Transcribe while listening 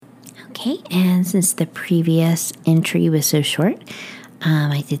Okay, and since the previous entry was so short,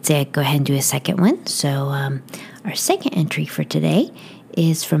 I did say I'd go ahead and do a second one. So our second entry for today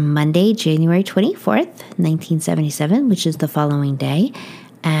is from Monday, January 24th, 1977, which is the following day.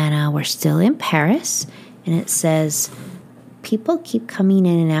 And we're still in Paris. And it says, people keep coming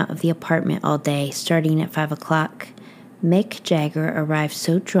in and out of the apartment all day, starting at 5 o'clock. Mick Jagger arrived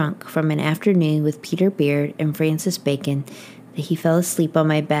so drunk from an afternoon with Peter Beard and Francis Bacon that he fell asleep on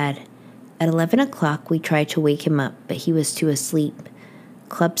my bed. At 11 o'clock, we tried to wake him up, but he was too asleep.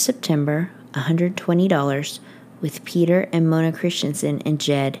 Club September, $120, with Peter and Mona Christensen and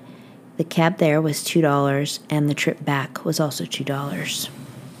Jed. The cab there was $2, and the trip back was also $2.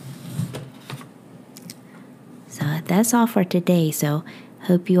 So that's all for today. So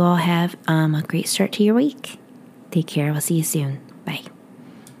hope you all have a great start to your week. Take care. We'll see you soon. Bye.